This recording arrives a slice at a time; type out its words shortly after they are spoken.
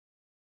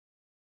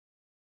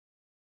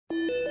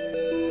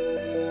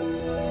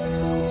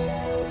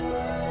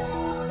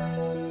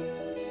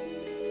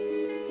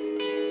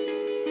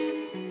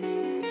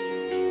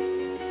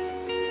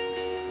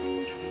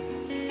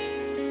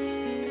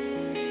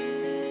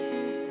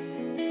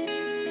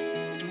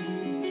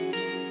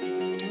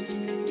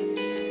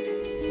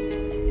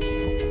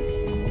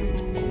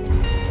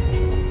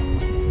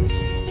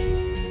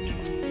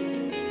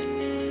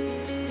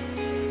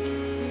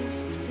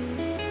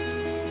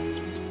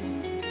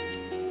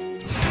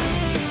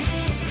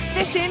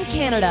Fish in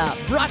Canada,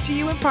 brought to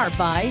you in part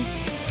by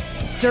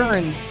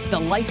Stearns, the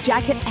life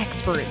jacket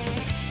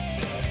experts.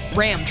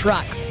 Ram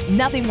Trucks,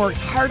 nothing works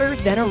harder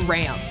than a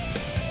Ram.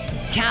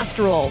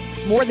 Castrol,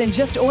 more than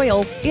just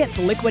oil, it's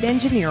liquid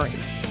engineering.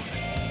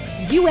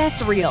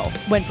 US Reel,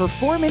 when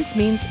performance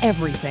means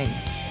everything.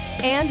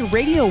 And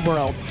Radio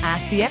World,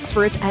 ask the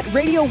experts at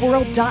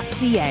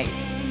radioworld.ca.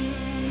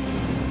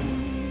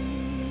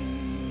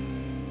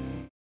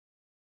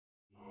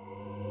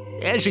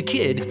 As a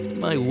kid,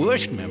 my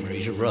worst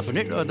memories of roughing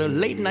it are the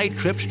late-night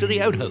trips to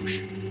the outhouse.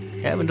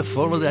 Having to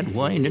follow that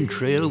winding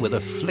trail with a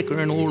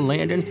flickering old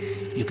lantern,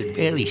 you could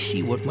barely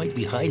see what might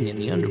be hiding in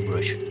the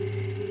underbrush.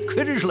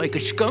 Critters like a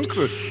skunk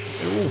or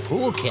an old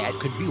polecat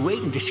could be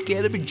waiting to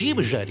scare the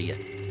bejeebers out of you.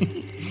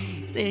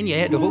 Then you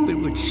had to hope it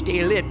would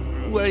stay lit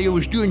while you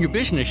was doing your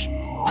business.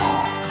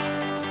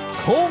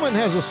 Coleman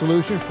has a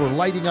solution for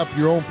lighting up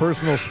your own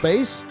personal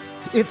space.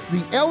 It's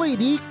the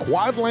LED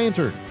Quad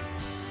Lantern.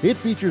 It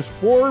features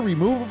 4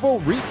 removable,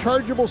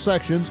 rechargeable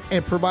sections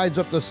and provides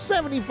up to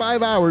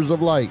 75 hours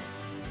of light.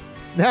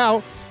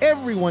 Now,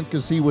 everyone can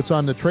see what's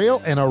on the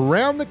trail and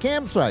around the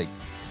campsite.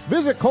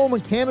 Visit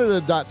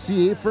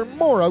colemancanada.ca for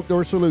more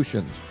outdoor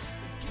solutions.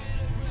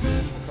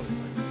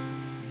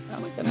 I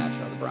like the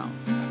natural, the brown.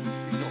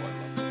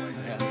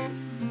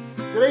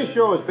 Today's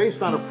show is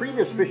based on a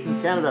previous Fishing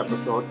Canada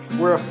episode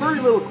where a furry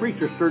little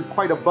creature stirred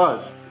quite a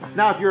buzz.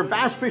 Now, if you're a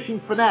bass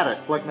fishing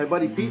fanatic, like my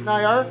buddy Pete and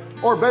I are,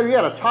 or better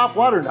yet, a top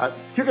water nut,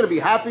 you're going to be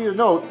happy to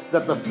note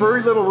that the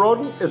furry little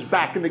rodent is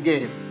back in the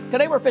game.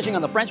 Today we're fishing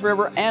on the French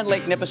River and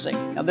Lake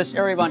Nipissing. Now this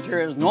area of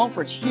Ontario is known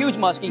for its huge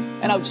muskie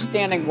and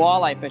outstanding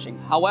walleye fishing.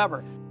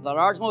 However, the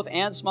largemouth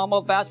and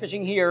smallmouth bass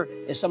fishing here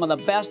is some of the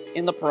best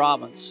in the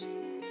province.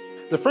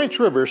 The French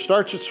River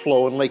starts its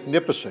flow in Lake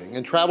Nipissing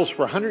and travels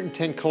for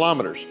 110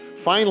 kilometers,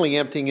 finally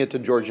emptying into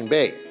Georgian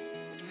Bay.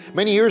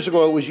 Many years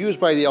ago, it was used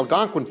by the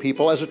Algonquin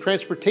people as a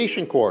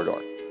transportation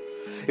corridor.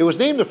 It was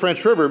named the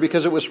French River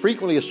because it was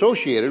frequently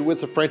associated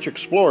with the French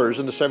explorers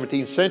in the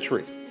 17th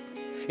century.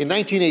 In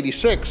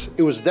 1986,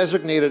 it was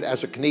designated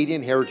as a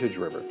Canadian Heritage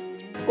River.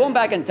 Going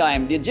back in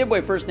time, the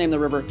Ojibwe first named the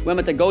river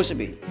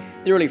Wemitigoseby.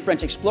 The early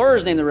French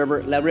explorers named the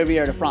river La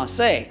Rivière de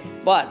Francais,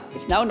 but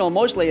it's now known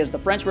mostly as the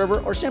French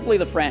River or simply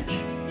the French.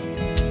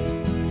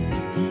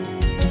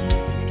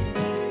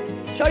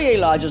 Chaudière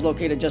Lodge is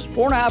located just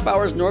 4.5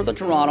 hours north of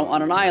Toronto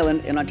on an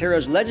island in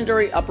Ontario's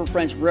legendary Upper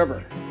French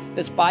River.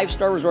 This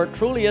 5-star resort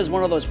truly is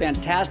one of those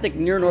fantastic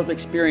near-north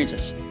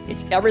experiences.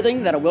 It's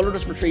everything that a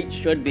wilderness retreat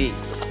should be.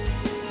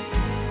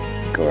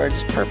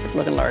 Gorgeous, perfect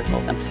looking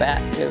largemouth and fat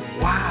too.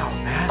 Wow,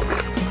 man.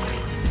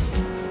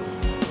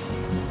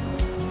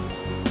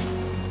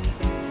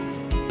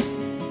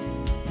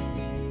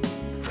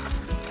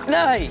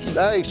 Nice.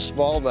 Nice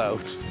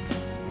smallmouth.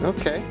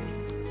 Okay.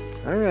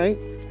 All right.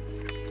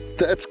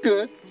 That's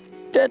good.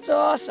 That's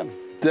awesome.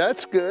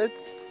 That's good.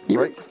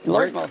 Right,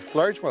 largemouth.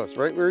 Right, largemouth,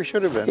 right where he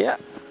should have been. Yeah.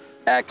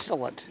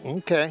 Excellent.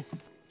 Okay.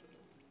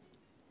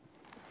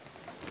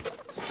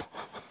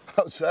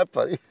 How's that,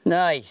 buddy?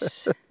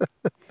 Nice.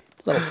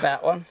 Little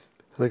fat one.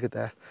 Look at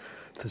that.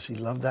 Does he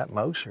love that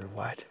mouse or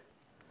what?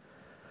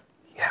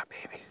 Yeah,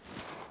 baby.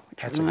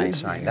 That's a good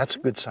sign. That's a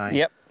good sign.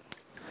 Yep.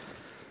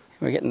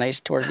 We're getting nice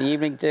towards the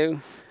evening too.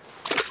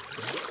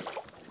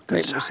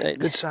 Good sign.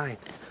 Good sign.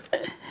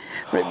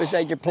 Right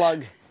beside your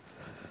plug.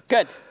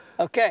 Good.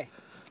 Okay.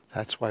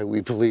 That's why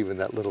we believe in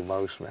that little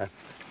mouse, man.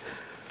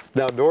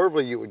 Now,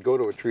 normally you would go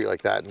to a tree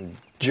like that and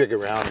jig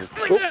around. And,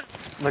 Like that.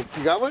 Like,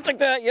 you got one? Like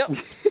that, yep.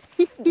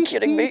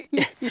 Kidding me?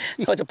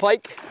 Oh, it's a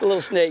pike, a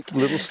little snake.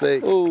 Little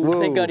snake.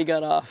 Oh, thank God he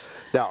got off.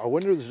 Now, I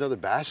wonder if there's another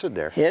bass in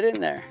there. Hit in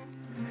there.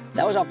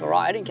 That was off the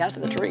rock. I didn't cast to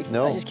the tree.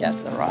 No. I just cast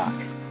to the rock.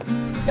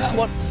 Got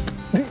one.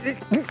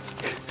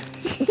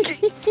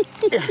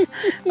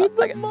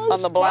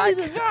 On the black.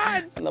 Bite is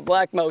on. On the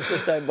black mouse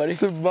this time, buddy.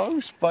 The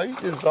mouse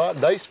bite is on.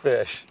 Nice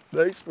fish.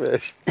 Nice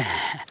fish.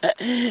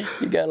 You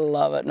gotta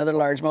love it. Another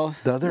largemouth.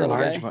 Another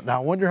largemouth. Now,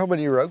 I wonder how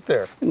many are out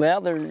there.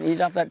 Well, he's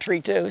off that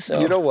tree too, so.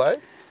 You know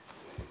what?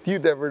 You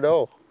never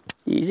know.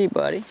 Easy,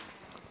 buddy.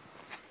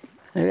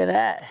 Look at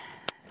that.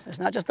 So it's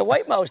not just the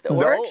white mouse that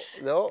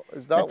works. No,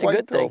 it's not That's a white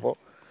good thing. tofu.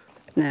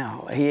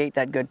 Now, he ate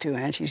that good too,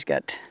 and she's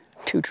got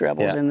 2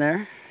 trebles in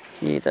there.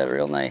 He ate that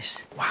real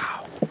nice.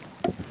 Wow.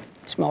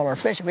 Smaller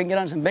fish. If we can get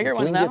on some bigger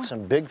ones If we now. can get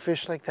some big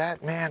fish like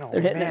that, man, oh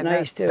They're hitting man, it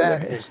nice too.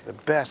 that is the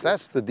best.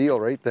 That's the deal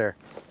right there.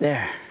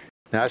 There.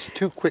 Now, that's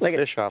 2 quick Look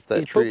fish off that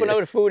he's tree. He's pooping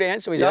out a food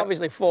in, so he's Yeah.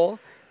 obviously full,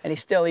 and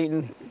he's still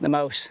eating the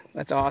mouse.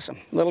 That's awesome.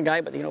 Little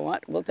guy, but you know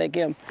what? We'll take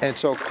him. And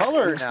so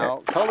color now,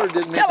 color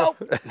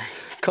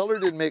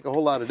didn't make a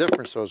whole lot of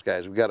difference, those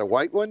guys. We got a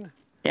white one.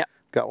 Yep.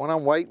 Got one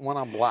on white and one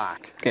on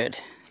black. Good.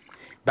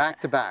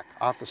 Back to back,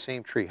 off the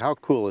same tree. How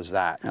cool is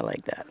that? I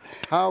like that.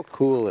 How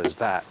cool is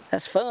that?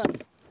 That's fun.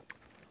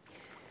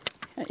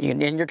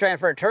 And you're trying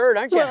for a turd,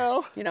 aren't you?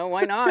 Well. You know,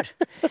 why not?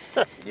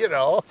 You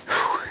know.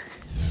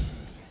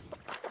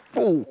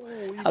 Oh,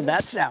 how'd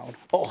that sound?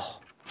 Oh.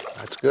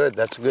 That's good.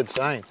 That's a good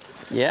sign.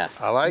 Yeah.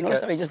 I like Notice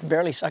it. how he just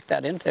barely sucked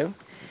that into.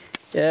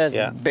 Just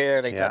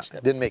barely touched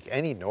it. Didn't make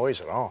any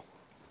noise at all.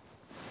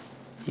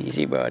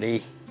 Easy,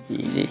 buddy.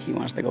 Easy. He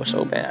wants to go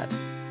so bad.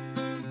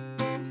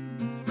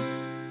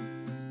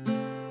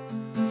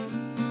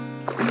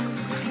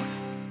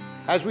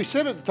 As we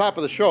said at the top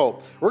of the show,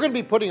 we're going to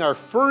be putting our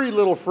furry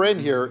little friend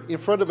here in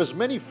front of as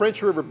many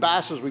French River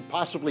bass as we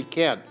possibly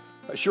can.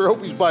 I sure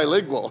hope he's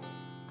bilingual.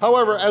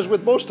 However, as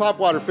with most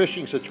topwater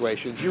fishing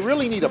situations, you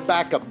really need a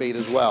backup bait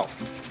as well.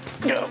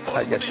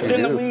 I guess you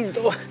do. Weeds,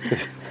 though.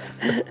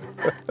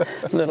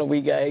 Little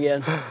wee guy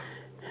again.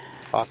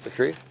 Off the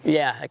tree?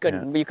 Yeah, I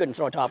couldn't. You couldn't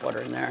throw a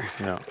topwater in there.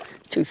 No.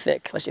 It's too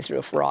thick, unless you threw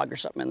a frog or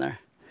something in there.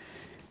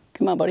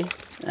 Come on, buddy.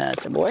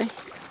 That's a boy.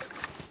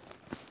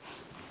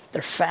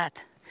 They're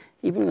fat.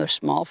 Even their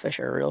small fish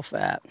are real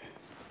fat.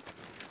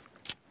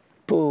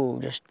 Pooh,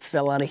 just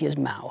fell out of his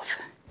mouth.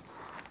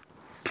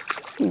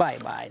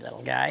 Bye-bye,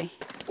 little guy.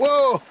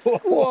 Whoa!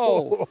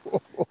 Whoa!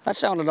 That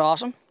sounded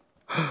awesome.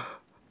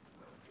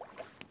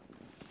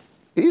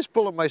 He's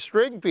pulling my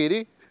string,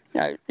 Petey.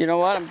 Yeah, you know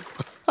what?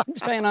 I'm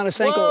staying on a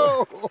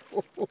Senko.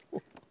 Whoa!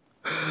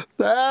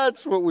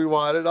 That's what we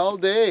wanted all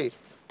day.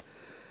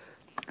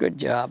 Good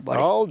job, buddy.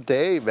 All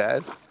day,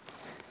 man.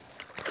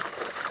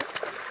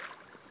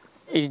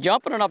 He's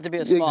jumping enough to be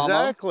a smallmouth.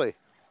 Exactly.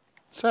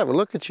 Let's have a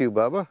look at you,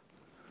 Bubba.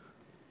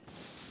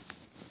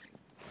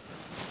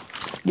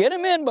 Get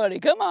him in, buddy.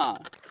 Come on.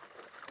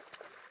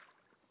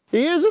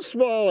 He is a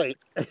smallie.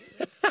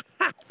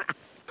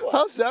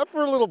 How's that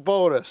for a little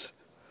bonus?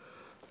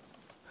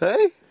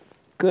 Hey?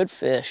 Good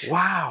fish.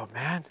 Wow,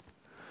 man.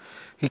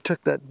 He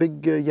took that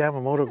big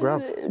Yamamoto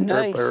grub.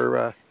 Nice.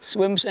 Or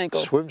Swim Senko.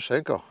 Swim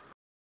Senko.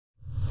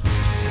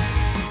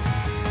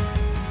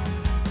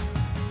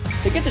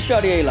 To get to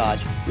Chaudière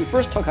Lodge, we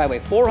first took Highway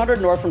 400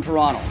 north from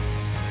Toronto.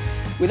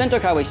 We then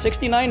took Highway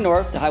 69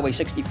 north to Highway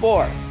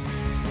 64.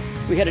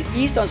 We headed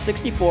east on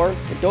 64 to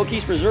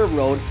Dokeys Reserve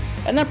Road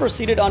and then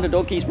proceeded on to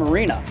Dokeys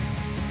Marina.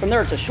 From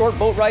there, it's a short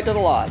boat ride to the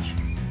lodge.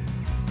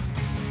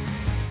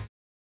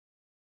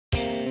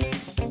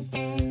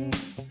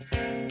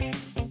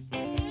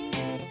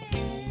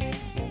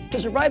 To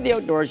survive the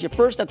outdoors, you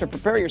first have to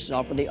prepare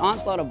yourself for the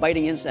onslaught of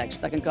biting insects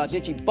that can cause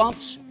itchy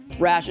bumps,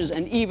 rashes,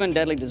 and even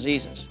deadly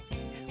diseases.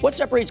 What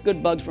separates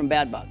good bugs from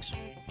bad bugs?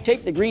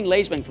 Take the green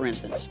lacewing, for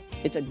instance.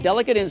 It's a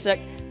delicate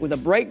insect with a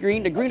bright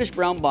green to greenish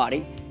brown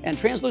body and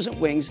translucent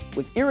wings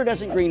with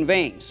iridescent green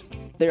veins.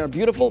 They are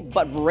beautiful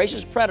but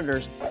voracious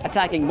predators,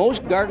 attacking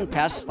most garden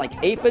pests like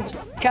aphids,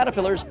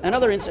 caterpillars, and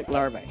other insect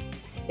larvae.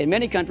 In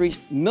many countries,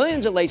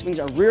 millions of lacewings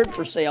are reared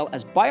for sale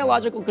as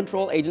biological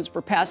control agents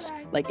for pests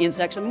like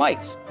insects and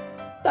mites.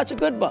 That's a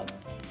good bug.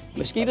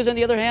 Mosquitoes, on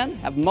the other hand,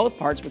 have mouth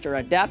parts which are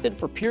adapted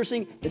for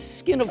piercing the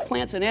skin of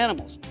plants and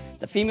animals.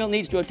 The female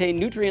needs to obtain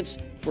nutrients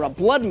for a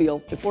blood meal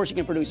before she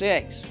can produce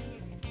eggs.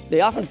 They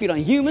often feed on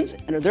humans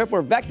and are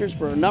therefore vectors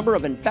for a number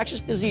of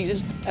infectious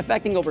diseases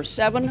affecting over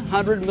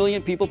 700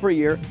 million people per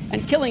year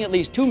and killing at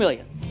least 2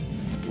 million.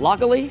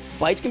 Luckily,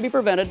 bites can be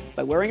prevented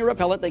by wearing a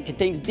repellent that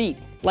contains DEET,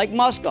 like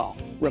muskol,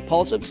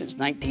 repulsive since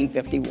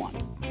 1951.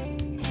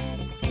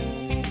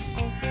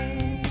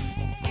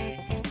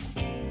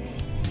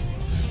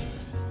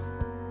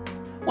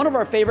 One of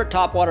our favorite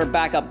topwater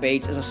backup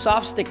baits is a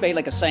soft stick bait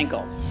like a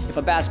Senko. If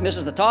a bass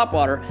misses the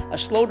topwater, a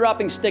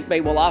slow-dropping stick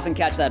bait will often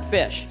catch that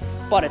fish.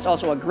 But it's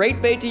also a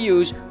great bait to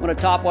use when a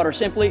topwater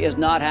simply is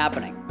not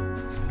happening.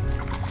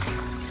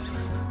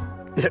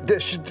 Yeah,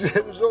 that should do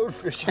his own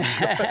fishing.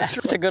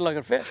 It's a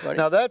good-looking fish, buddy.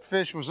 Now that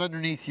fish was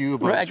underneath you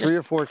about 3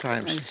 or 4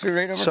 times. I threw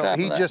right over so top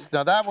he of that. just,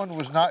 now that one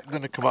was not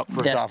going to come up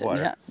for topwater.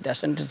 Yeah,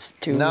 destined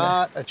to...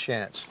 Not a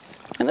chance.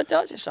 And that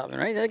tells you something,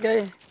 right? That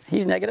guy,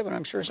 he's negative, and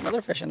I'm sure some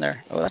other fish in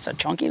there. Oh, that's a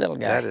chunky little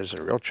guy. That is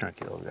a real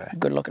chunky little guy.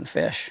 Good-looking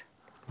fish.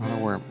 What a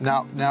worm.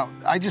 Now,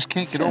 I just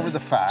can't get over the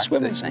fact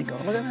Swimming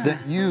Senko. Look at that.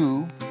 that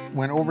you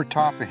went over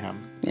top of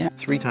him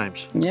 3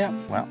 times. Yeah.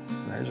 Well,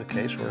 there's a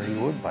case where he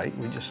would bite.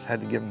 We just had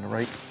to give him the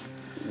right...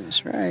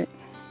 That's right.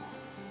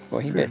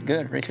 Well, he bit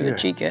good, right through the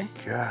cheek, eh?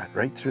 God,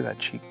 right through that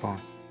cheekbone.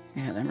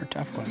 Yeah, them are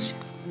tough ones.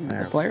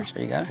 There The players,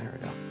 you got it? There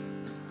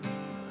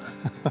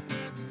we go.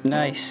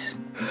 Nice.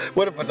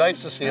 Would have been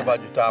nice to see him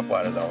on your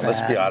topwater, though.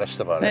 Let's be honest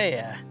about it.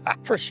 Yeah,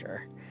 for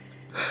sure.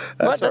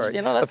 That's all That's, right.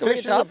 you know, that's a the way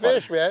fish you is a topwater.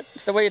 fish, man.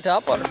 It's the way you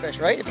topwater fish,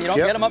 right? If you don't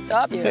Yep. get them up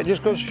top, you... Yeah, it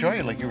just goes to show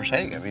you, like you were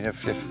saying. I mean,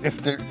 if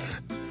they're...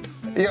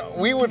 You know,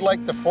 we would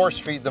like to force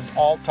feed them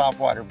all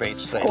topwater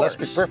baits today. Let's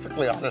be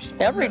perfectly honest.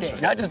 Every day,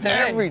 not just today.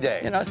 Every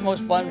day. You know, it's the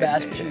most fun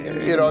bass fishing.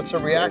 You know, it's a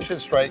reaction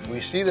strike. We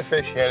see the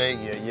fish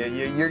hitting,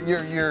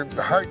 your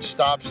heart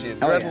stops, the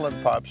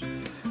adrenaline pops.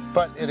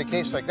 But in a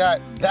case like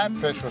that, that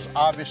fish was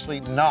obviously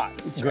not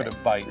going to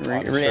bite.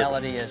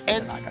 Reality is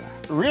they're not gonna.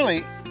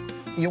 Really,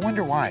 you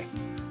wonder why.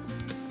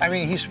 I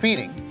mean, he's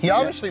feeding. He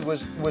obviously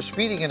was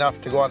feeding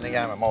enough to go on the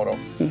Yamamoto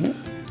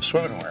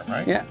swimming worm,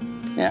 right? Yeah,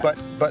 yeah.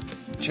 But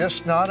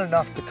just not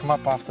enough to come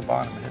up off the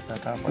bottom and hit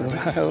that top water.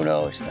 Who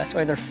knows? That's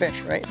why they're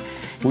fish, right?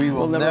 We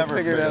will We'll never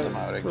figure figure it them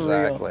out. out for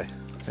real.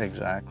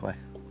 Exactly.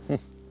 Exactly.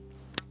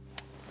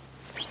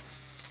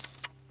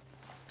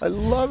 I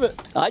love it.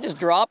 I just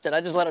dropped it. I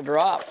just let it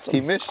drop.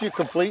 He missed you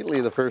completely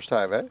the first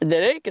time, eh?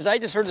 Did he? Because I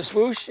just heard the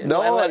swoosh. And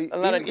No, I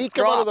let it he drop.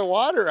 come out of the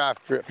water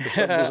after it for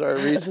some bizarre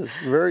reason.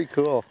 Very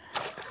cool.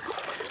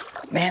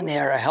 Man, they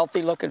are a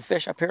healthy looking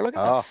fish up here. Look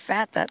at how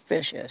fat that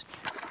fish is.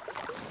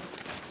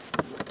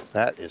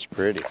 That is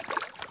pretty.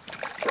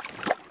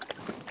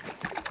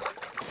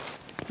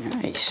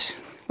 Nice.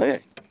 Look at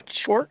it.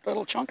 Short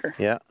little chunker.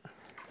 Yeah,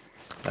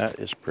 that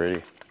is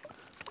pretty.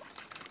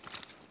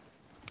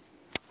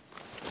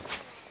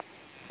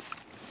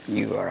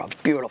 You are a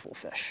beautiful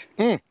fish.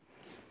 Mm.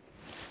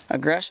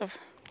 Aggressive.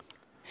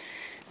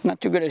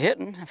 Not too good at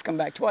hitting. I've come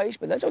back twice,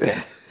 but that's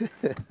okay.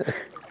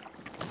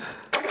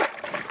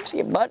 See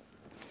a butt?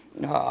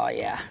 Oh,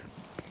 yeah.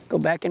 Go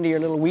back into your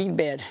little weed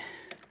bed.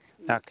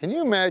 Now, can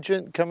you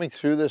imagine coming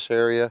through this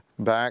area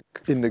back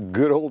in the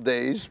good old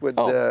days when,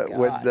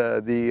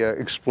 the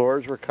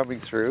explorers were coming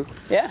through?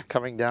 Yeah.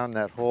 Coming down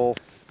that whole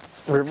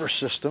river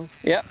system.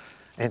 Yep.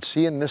 And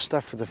seeing this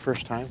stuff for the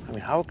first time. I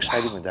mean, how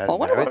exciting would that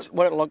Well, I be? wonder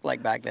what it looked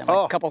like back then,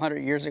 like a couple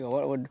hundred years ago.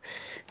 What would,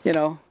 you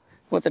know,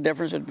 what the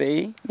difference would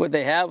be? Would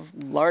they have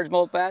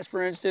largemouth bass,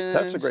 for instance?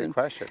 That's a great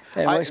question.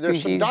 And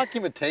there's some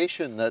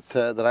documentation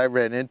that I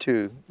ran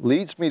into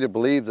leads me to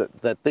believe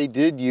that they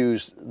did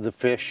use the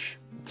fish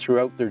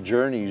throughout their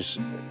journeys,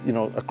 you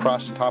know,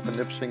 across the top of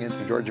Nipissing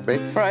into Georgia Bay.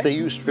 Right. They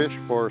used fish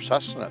for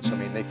sustenance. I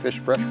mean, they fished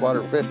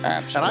freshwater fish.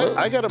 Absolutely. And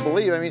I got to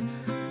believe, I mean,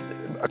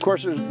 of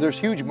course, there's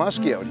huge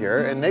muskie out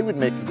here, and they would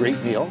make a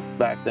great meal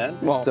back then.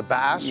 Well, the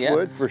bass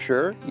would, for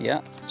sure.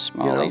 Yeah,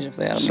 smallies if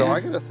they had them. So I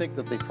got to think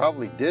that they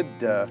probably did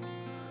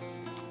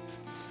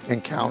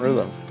encounter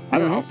them. I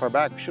don't know how far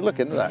back. We should look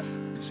into that.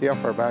 See how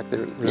far back they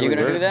really were. You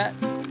gonna do that?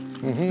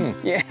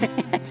 Mm-hmm. Yeah.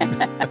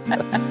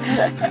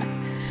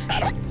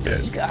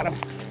 You got him.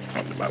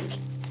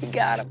 You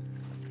got him.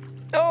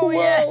 Oh,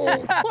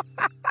 yeah.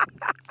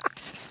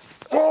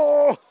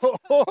 Oh,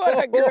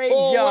 what a great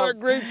jump. What a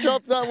great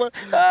jump that was.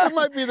 That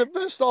might be the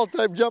best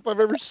all-time jump I've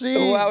ever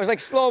seen. Wow, it was like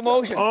slow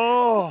motion.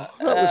 Oh,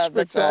 that was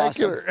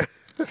spectacular. That's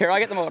awesome. Here, I'll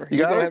get the motor. You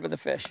go got it? ahead with the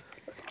fish.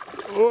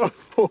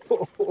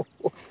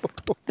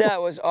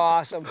 That was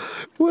awesome.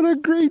 What a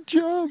great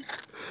jump.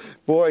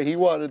 Boy, he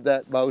wanted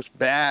that mouse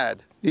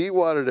bad. He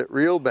wanted it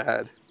real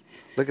bad.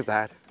 Look at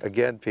that.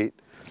 Again, Pete.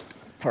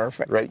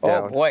 Perfect. Right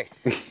down. Oh, boy.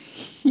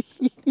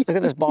 Look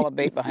at this ball of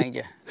bait behind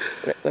you.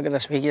 Look at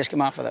this. He just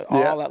came off with it.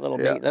 All that little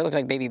bait. That looks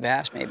like baby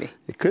bass, maybe.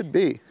 It could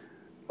be.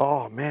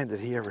 Oh, man, did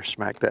he ever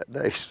smack that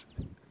nice.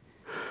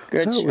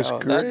 Good that show. Was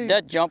great.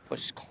 That jump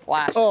was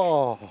classic.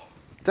 Oh,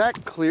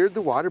 that cleared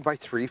the water by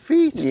 3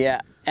 feet.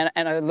 Yeah, and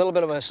a little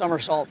bit of a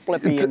somersault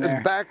flippy in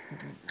there. Back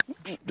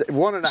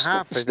 1.5,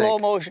 I think. Slow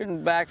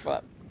motion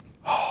backflip.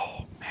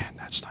 Oh, man,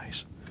 that's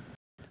nice.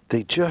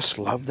 They just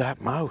love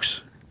that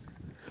mouse.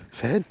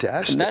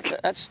 Fantastic. And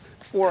that's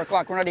 4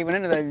 o'clock. We're not even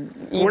into the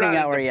evening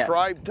hour yet.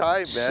 Prime time,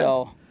 man.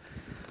 So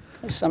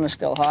the sun is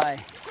still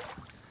high.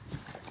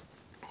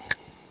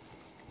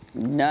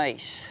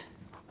 Nice.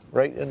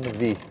 Right in the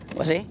V.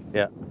 Was he?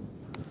 Yeah.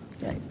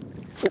 Okay.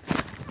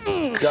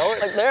 Go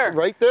it. Right there.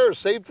 Right there,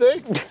 same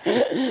thing.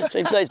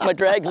 Same size. My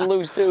drag's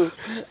loose too.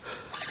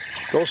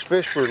 Those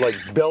fish were like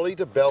belly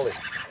to belly.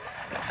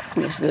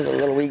 This is a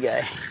little wee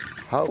guy.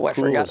 How I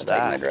cool forgot is to take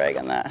my that? drag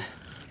on that.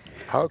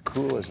 How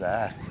cool is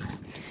that?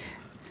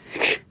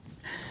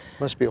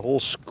 Must be a whole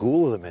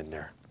school of them in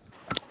there.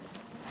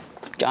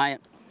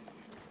 Giant.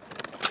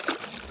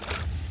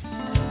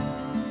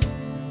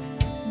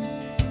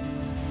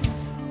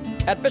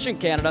 At Fishing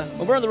Canada,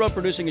 when we're on the road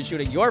producing and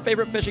shooting your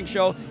favorite fishing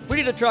show, we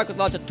need a truck with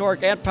lots of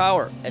torque and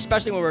power,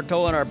 especially when we're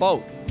towing our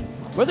boat.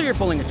 Whether you're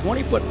pulling a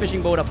 20-foot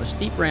fishing boat up a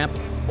steep ramp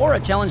or a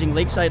challenging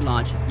lakeside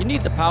launch, you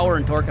need the power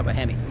and torque of a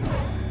Hemi.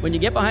 When you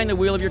get behind the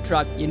wheel of your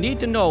truck, you need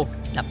to know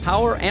that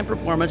power and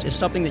performance is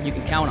something that you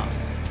can count on.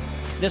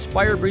 This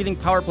fire-breathing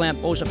power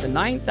plant boasts up to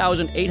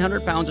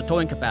 9,800 pounds of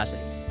towing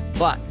capacity.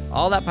 But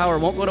all that power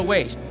won't go to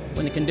waste.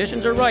 When the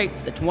conditions are right,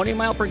 the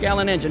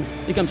 20-mile-per-gallon engine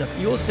becomes a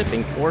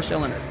fuel-sipping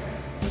 4-cylinder.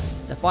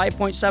 The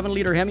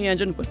 5.7-liter Hemi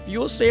engine with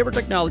fuel-saver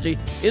technology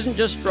isn't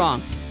just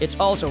strong, it's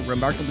also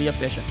remarkably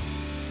efficient.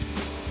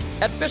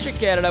 At Fishing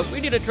Canada, we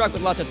need a truck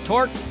with lots of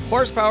torque,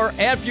 horsepower,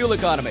 and fuel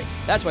economy.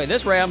 That's why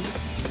this Ram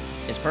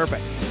is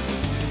perfect.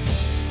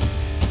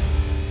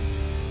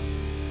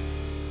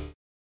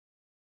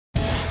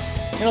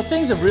 You know,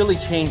 things have really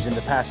changed in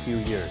the past few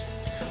years.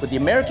 With the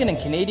American and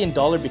Canadian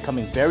dollar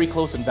becoming very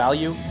close in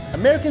value,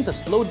 Americans have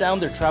slowed down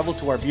their travel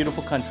to our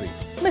beautiful country,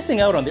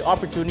 missing out on the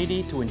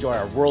opportunity to enjoy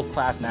our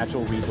world-class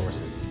natural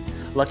resources.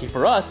 Lucky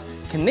for us,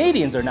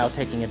 Canadians are now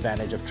taking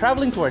advantage of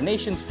traveling to our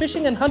nation's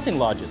fishing and hunting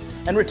lodges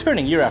and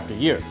returning year after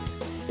year.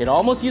 It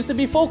almost used to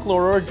be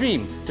folklore or a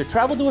dream to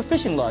travel to a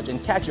fishing lodge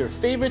and catch your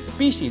favorite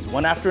species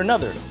one after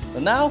another,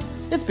 but now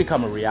it's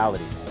become a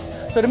reality.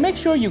 So to make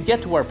sure you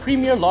get to our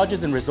premier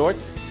lodges and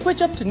resorts,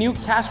 switch up to new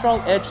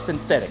Castrol Edge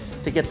Synthetic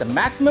to get the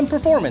maximum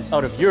performance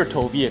out of your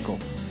tow vehicle.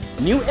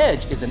 New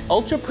Edge is an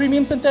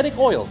ultra-premium synthetic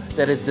oil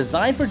that is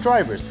designed for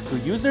drivers who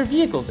use their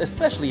vehicles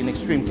especially in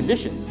extreme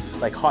conditions,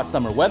 like hot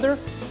summer weather,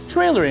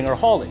 trailering or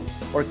hauling,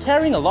 or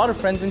carrying a lot of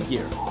friends and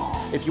gear.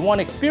 If you want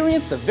to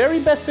experience the very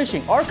best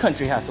fishing our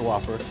country has to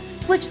offer,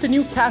 switch to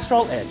new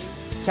Castrol Edge,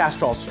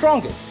 Castrol's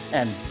strongest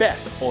and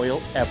best oil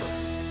ever.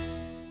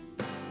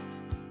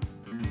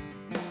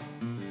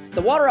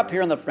 The water up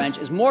here on the French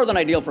is more than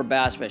ideal for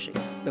bass fishing.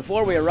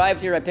 Before we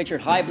arrived here, I pictured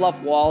high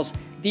bluff walls,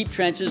 deep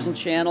trenches and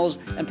channels,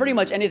 and pretty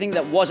much anything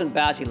that wasn't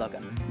bassy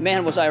looking.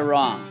 Man, was I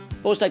wrong.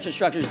 Those types of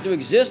structures do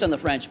exist on the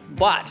French,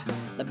 but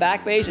the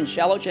back bays and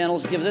shallow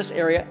channels give this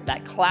area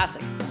that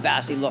classic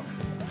bassy look.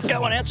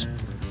 Got one, Inch?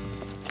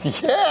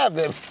 Yeah,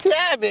 baby.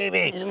 Yeah,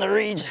 baby. He's in the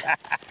reeds.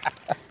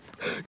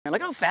 And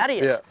look how fat he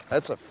is. Yeah,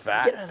 that's a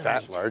fat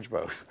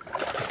largemouth.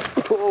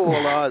 Oh,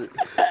 hold on.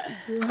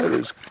 That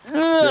is,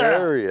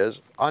 there he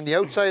is. On the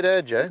outside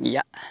edge, eh?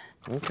 Yeah.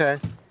 Okay.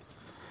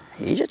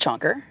 He's a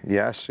chunker.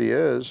 Yes, he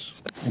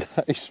is.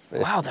 Nice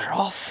fish. Wow, they're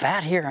all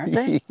fat here, aren't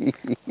they?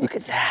 Look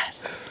at that.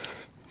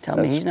 Tell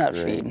me he's not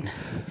feeding.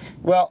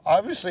 Well,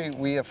 obviously,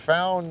 we have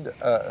found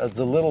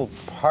the little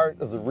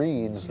part of the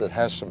reeds that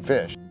has some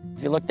fish.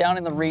 If you look down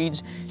in the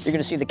reeds, you're going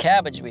to see the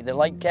cabbage weed, the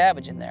light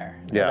cabbage in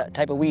there. Yeah. That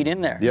type of weed in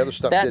there. The other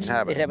stuff didn't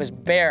have it. It was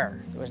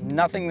bare. There was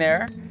nothing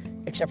there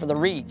except for the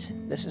reeds.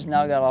 This has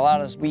now got a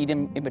lot of weed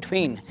in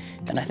between,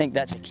 and I think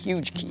that's a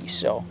huge key.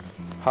 So,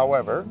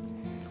 however,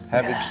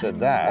 having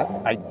said that,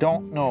 I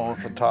don't know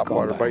if a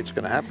topwater bite's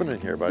going to happen in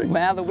here, buddy.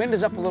 Well, the wind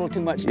is up a little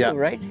too much too,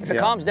 right? If it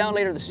calms down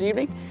later this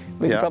evening,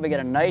 we can probably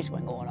get a nice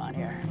one going on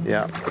here.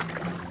 Yeah.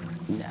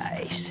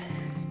 Nice.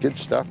 Good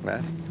stuff,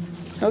 man.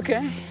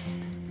 Okay.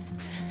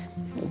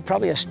 We'll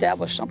probably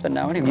establish something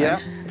now anyway. Yeah,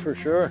 for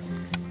sure.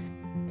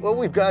 What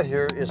we've got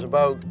here is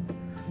about,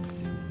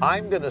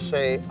 I'm going to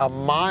say, a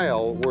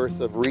mile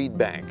worth of reed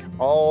bank.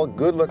 All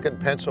good-looking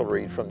pencil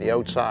reed from the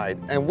outside.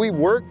 And we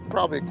worked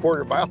probably a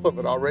quarter mile of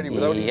it already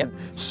without even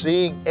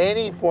seeing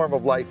any form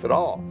of life at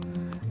all.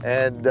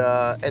 And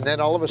then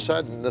all of a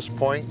sudden, this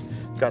point,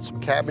 got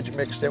some cabbage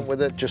mixed in with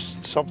it,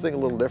 just something a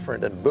little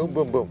different, and boom,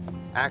 boom, boom.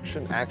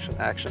 Action, action,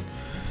 action.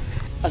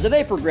 As the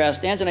day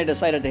progressed, Ange and I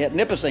decided to hit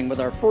nippusing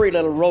with our furry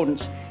little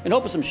rodents in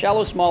hope of some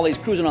shallow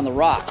smallies cruising on the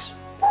rocks.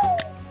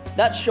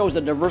 That shows the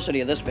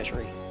diversity of this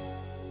fishery.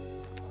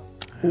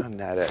 On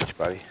that edge,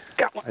 buddy.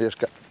 Got one. I just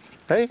got,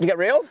 hey? You got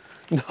railed?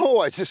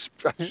 No, I was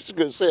just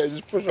gonna say, I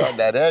just pushed on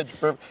that edge.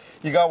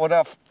 You got one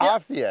off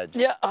the edge.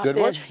 Yeah, off Good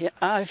the one? edge.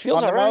 Yeah, it feels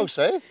on all the right. mouse,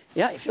 eh?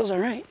 Yeah, it feels all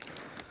right.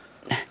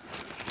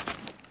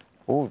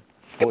 Oh,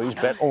 boy, he's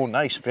bet. Oh,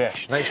 nice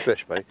fish. Nice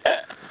fish, buddy.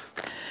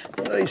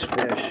 Nice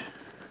fish.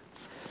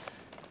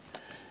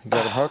 You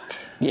got him hooked?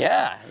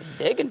 Yeah, he's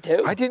digging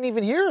too. I didn't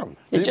even hear him.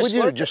 He just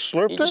slurped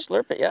slurped it? He just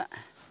slurped it, yeah.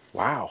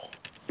 Wow.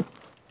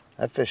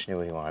 That fish knew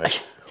what he wanted.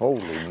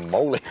 Holy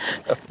moly.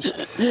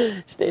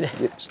 Stay there.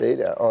 Yeah, stay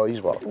down. Oh, he's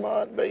well. Come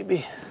on,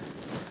 baby.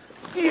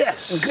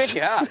 Yes. Good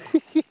job.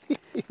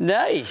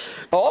 Nice.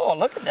 Oh,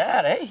 look at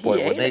that, eh?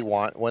 Boy,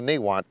 when they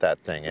want that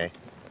thing, eh?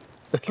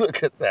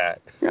 Look at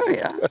that. Oh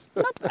yeah,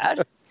 not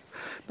bad.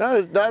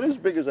 Not as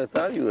big as I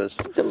thought he was.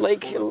 The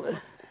lake.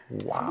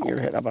 Wow. Your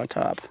head up on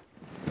top.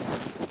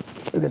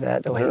 Look at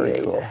that. The way Very he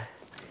ate cool. that.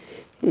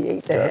 He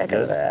ate the heck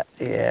out of that.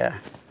 Yeah.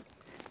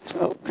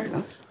 So there you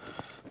go.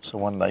 So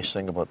one nice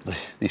thing about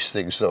these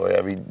things, though,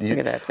 I mean, Look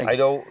at that thing. I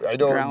don't.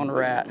 Ground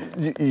rat.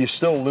 You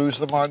still lose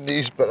them on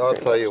these, but I'll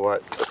tell you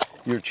what,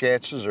 your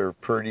chances are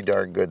pretty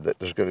darn good that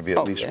there's going to be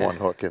at least one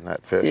hook in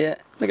that fish. Yeah.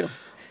 Look at him.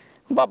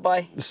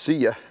 Bye-bye. See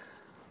ya.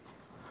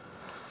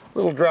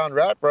 Little drowned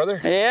rat,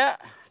 brother. Yeah.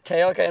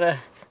 Tail kind of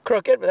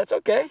crooked, but that's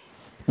okay.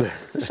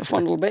 It's a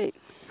fun little bait.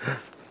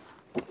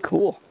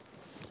 Cool.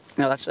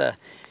 Now that's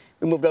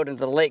we moved out into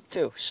the lake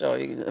too. So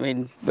I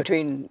mean,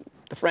 between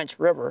the French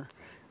River,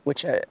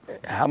 which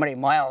how many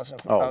miles of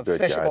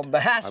fishable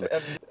bass?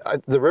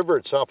 The river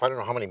itself, I don't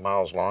know how many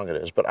miles long it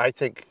is, but I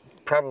think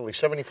probably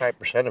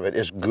 75% of it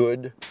is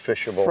good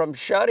fishable From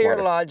Chaudière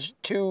water. Lodge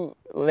to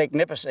Lake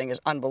Nipissing is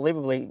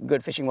unbelievably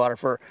good fishing water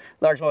for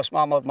largemouth,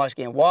 smallmouth,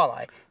 muskie, and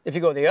walleye. If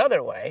you go the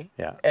other way,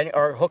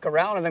 or hook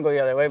around and then go the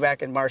other way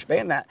back in Marsh Bay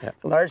and that,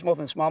 largemouth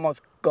and smallmouth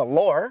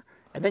galore,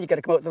 and then you got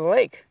to come out to the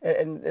lake.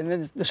 And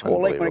then this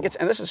whole lake, when it gets,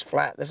 and this is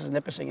flat, this is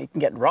Nipissing, it can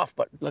get rough,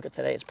 but look at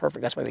today, it's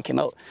perfect. That's why we came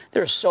out.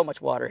 There's so much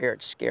water here,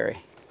 it's scary.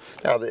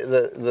 Now,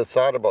 the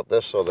thought about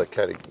this, though, that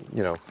kind of,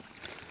 you know,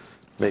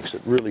 makes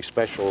it really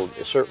special,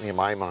 certainly in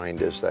my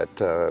mind, is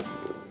that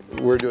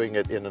we're doing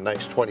it in a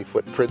nice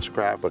 20-foot Prince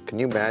craft, but can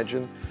you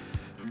imagine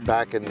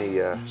back in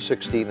the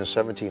 16 and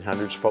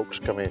 1700s, folks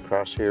coming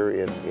across here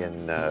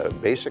in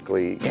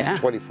basically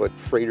 20-foot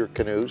freighter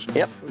canoes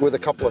with a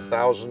couple of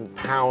 1,000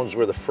 pounds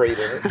worth of freight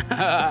in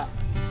it.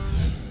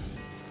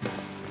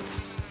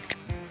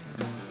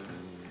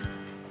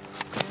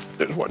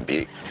 There's one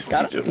beak.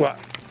 Got it?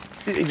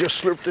 He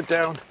just slurped it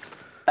down.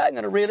 I'm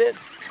gonna reel it.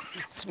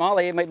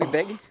 Smallie, it might be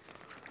big.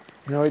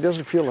 No, he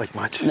doesn't feel like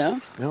much. No?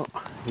 No,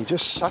 he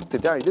just sucked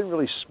it down. He didn't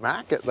really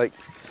smack it like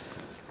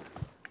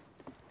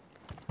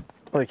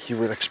you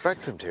would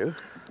expect him to.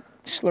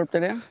 Slurped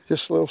it in?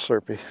 Just a little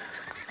slurpy.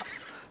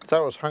 I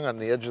thought it was hung on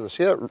the edge of the,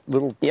 see that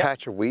little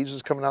patch of weeds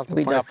that's coming off the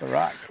Weeds plant? off the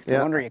rock.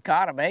 No wonder you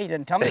caught him, eh? You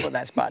didn't tell me about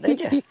that spot,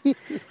 did you?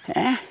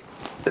 Huh?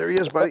 There he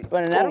is, buddy.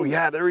 Oh,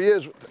 yeah, there he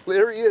is.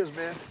 There he is,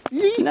 man.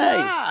 Yeehaw!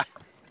 Nice.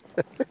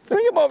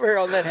 Bring him over here.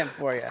 I'll let him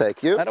for you.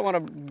 Thank you. I don't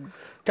want to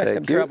touch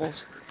them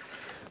trebles.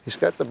 He's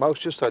got the mouse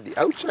just on the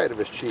outside of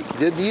his cheek. He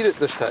didn't eat it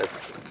this time.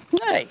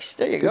 Nice.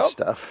 There you go. Good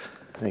stuff.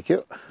 Thank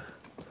you.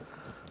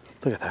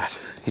 Look at that.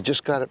 He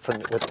just got it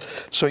from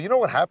so you know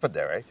what happened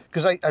there, right?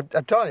 Because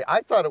I'm telling you,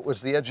 I thought it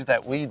was the edge of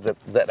that weed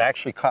that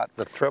actually caught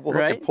the treble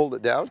hook and pulled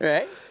it down.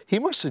 Right. He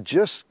must have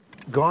just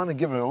gone and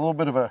given it a little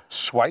bit of a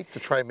swipe to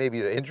try maybe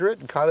to injure it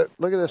and caught it.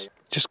 Look at this.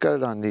 Just got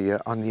it on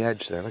the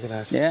edge there. Look at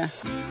that. Yeah.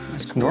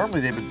 That's cool.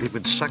 Normally they've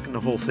been sucking the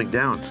whole thing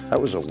down.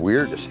 That was the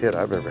weirdest hit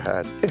I've ever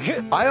had.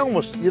 I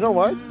almost, you know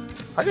what?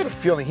 I got a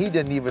feeling he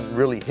didn't even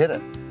really hit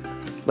it.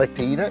 Like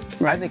to eat it?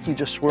 Right. I think he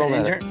just swirled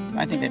at it.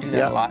 I think they do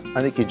that a lot.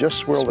 I think he just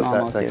swirled at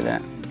that thing. Do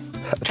that.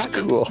 That's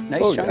cool.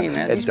 Nice shiny,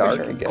 man. And These dark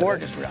fish are again.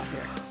 gorgeous around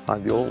here.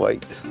 On the old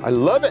white. I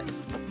love it.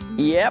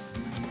 Yep.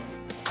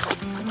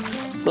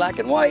 Black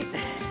and white.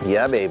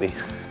 Yeah, baby.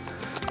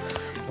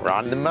 We're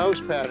on the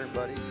mouse pattern,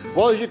 buddy.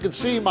 Well, as you can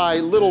see, my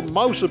little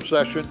mouse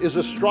obsession is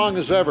as strong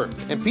as ever,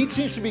 and Pete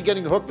seems to be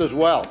getting hooked as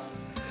well.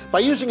 By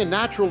using a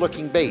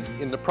natural-looking bait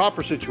in the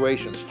proper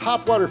situations,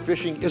 topwater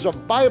fishing is a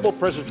viable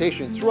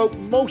presentation throughout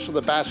most of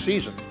the bass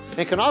season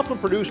and can often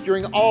produce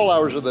during all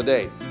hours of the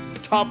day.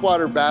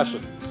 Topwater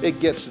bassing,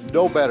 it gets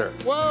no better.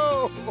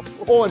 Whoa!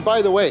 Oh, and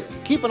by the way,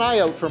 keep an eye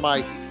out for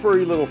my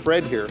furry little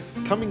friend here,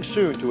 coming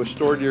soon to a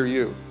store near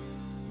you.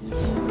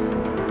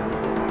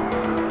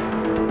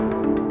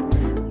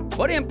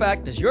 What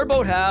impact does your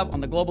boat have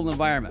on the global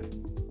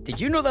environment? Did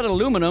you know that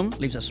aluminum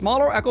leaves a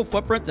smaller eco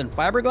footprint than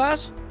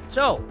fiberglass?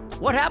 So,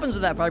 what happens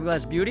to that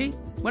fiberglass beauty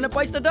when it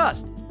bites the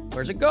dust?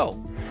 Where's it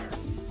go?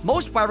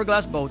 Most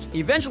fiberglass boats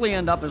eventually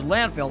end up as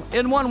landfill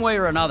in one way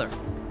or another.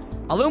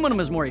 Aluminum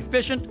is more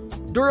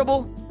efficient,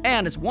 durable,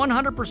 and it's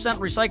 100%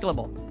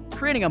 recyclable,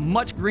 creating a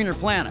much greener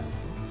planet.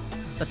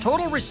 The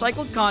total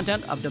recycled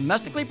content of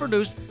domestically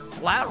produced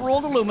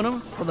flat-rolled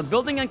aluminum for the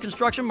building and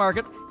construction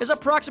market is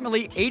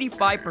approximately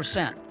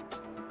 85%.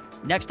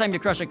 Next time you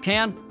crush a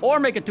can or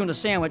make a tuna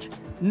sandwich,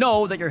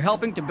 know that you're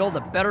helping to build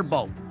a better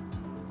boat.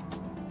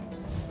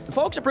 The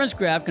folks at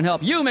Princecraft can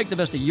help you make the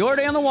best of your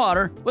day on the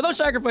water without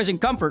sacrificing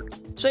comfort,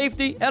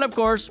 safety, and of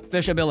course,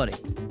 fishability.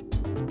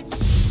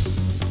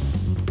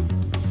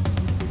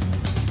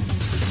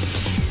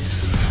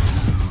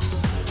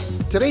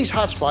 Today's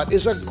hotspot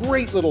is a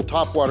great little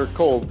topwater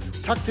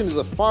cove tucked into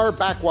the far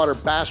backwater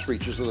bass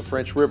reaches of the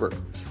French River.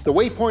 The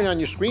waypoint on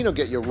your screen will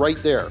get you right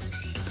there.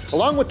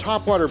 Along with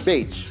topwater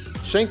baits,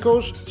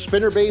 Senkos,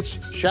 spinner baits,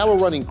 shallow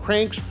running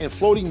cranks, and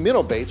floating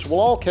minnow baits will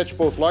all catch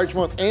both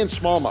largemouth and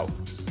smallmouth.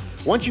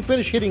 Once you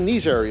finish hitting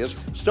these areas,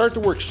 start to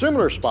work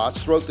similar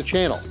spots throughout the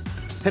channel.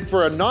 And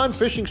for a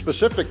non-fishing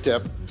specific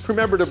tip,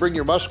 remember to bring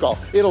your muskol.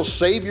 It'll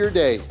save your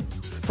day.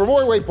 For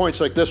more waypoints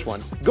like this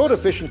one, go to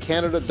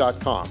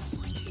fishincanada.com.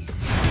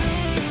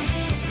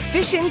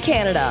 Fish in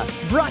Canada,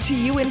 brought to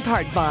you in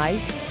part by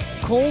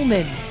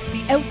Coleman,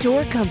 the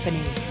outdoor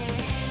company.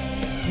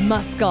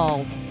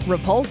 Muskol,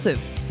 repulsive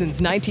since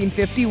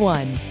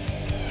 1951.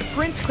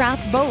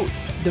 Princecraft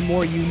Boats, the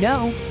more you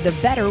know, the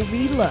better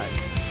we look.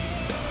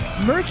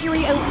 Mercury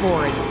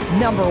Outboards,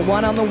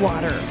 #1 on the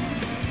water.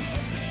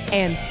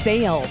 And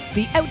Sail,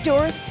 the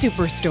outdoor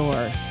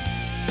superstore.